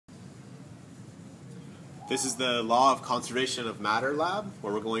This is the Law of Conservation of Matter lab,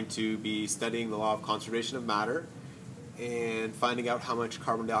 where we're going to be studying the Law of Conservation of Matter and finding out how much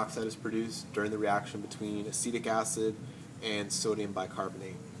carbon dioxide is produced during the reaction between acetic acid and sodium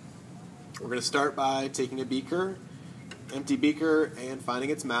bicarbonate. We're going to start by taking a beaker, empty beaker, and finding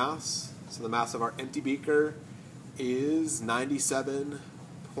its mass. So the mass of our empty beaker is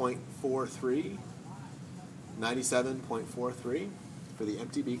 97.43. 97.43 for the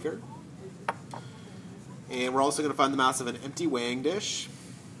empty beaker. And we're also going to find the mass of an empty weighing dish.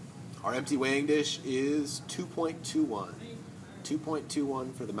 Our empty weighing dish is 2.21.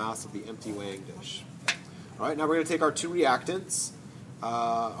 2.21 for the mass of the empty weighing dish. All right, now we're going to take our two reactants.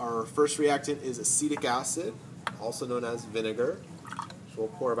 Our first reactant is acetic acid, also known as vinegar. So we'll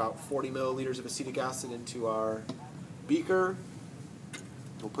pour about 40 milliliters of acetic acid into our beaker.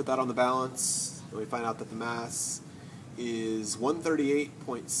 We'll put that on the balance, and we find out that the mass is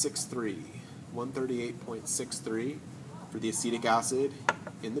 138.63. 138.63 for the acetic acid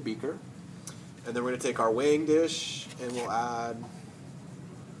in the beaker. And then we're going to take our weighing dish and we'll add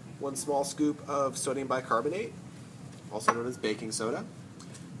 1 small scoop of sodium bicarbonate, also known as baking soda.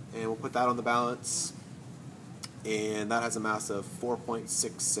 And we'll put that on the balance, and that has a mass of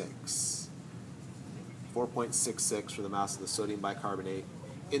 4.66. 4.66 for the mass of the sodium bicarbonate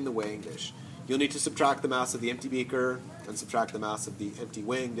in the weighing dish. You'll need to subtract the mass of the empty beaker and subtract the mass of the empty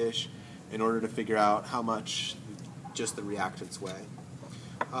weighing dish in order to figure out how much just the reactants weigh.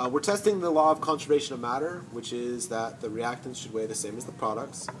 We're testing the law of conservation of matter, which is that the reactants should weigh the same as the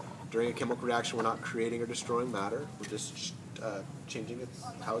products. During a chemical reaction, we're not creating or destroying matter. We're just changing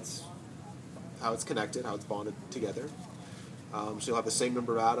how it's connected, how it's bonded together. So you'll have the same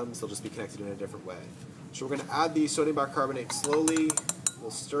number of atoms, they'll just be connected in a different way. So we're going to add the sodium bicarbonate slowly.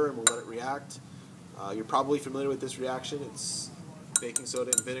 We'll stir and we'll let it react. You're probably familiar with this reaction. It's baking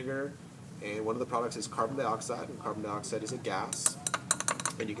soda and vinegar, and one of the products is carbon dioxide, and carbon dioxide is a gas.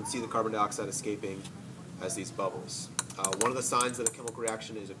 And you can see the carbon dioxide escaping as these bubbles. One of the signs that a chemical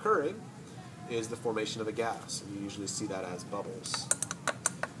reaction is occurring is the formation of a gas, and you usually see that as bubbles.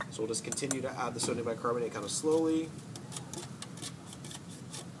 So we'll just continue to add the sodium bicarbonate kind of slowly.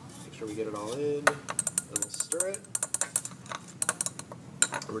 Make sure we get it all in, and we'll stir it.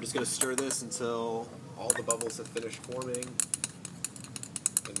 And we're just going to stir this until all the bubbles have finished forming,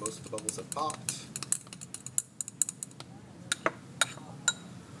 and most of the bubbles have popped.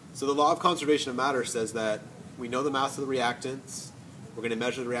 So the law of conservation of matter says that we know the mass of the reactants, we're going to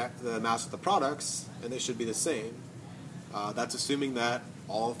measure the mass of the products, and they should be the same. That's assuming that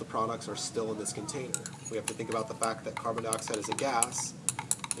all of the products are still in this container. We have to think about the fact that carbon dioxide is a gas,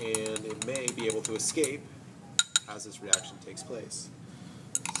 and it may be able to escape as this reaction takes place.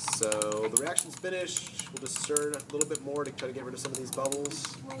 So the reaction's finished. We'll just stir it a little bit more to try to get rid of some of these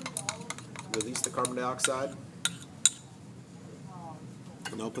bubbles. Release the carbon dioxide.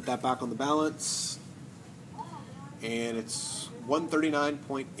 And I'll put that back on the balance. And it's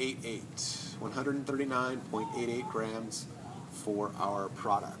 139.88. 139.88 grams for our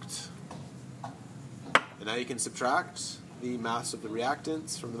product. And now you can subtract the mass of the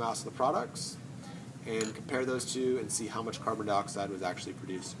reactants from the mass of the products and compare those two and see how much carbon dioxide was actually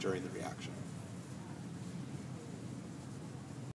produced during the reaction.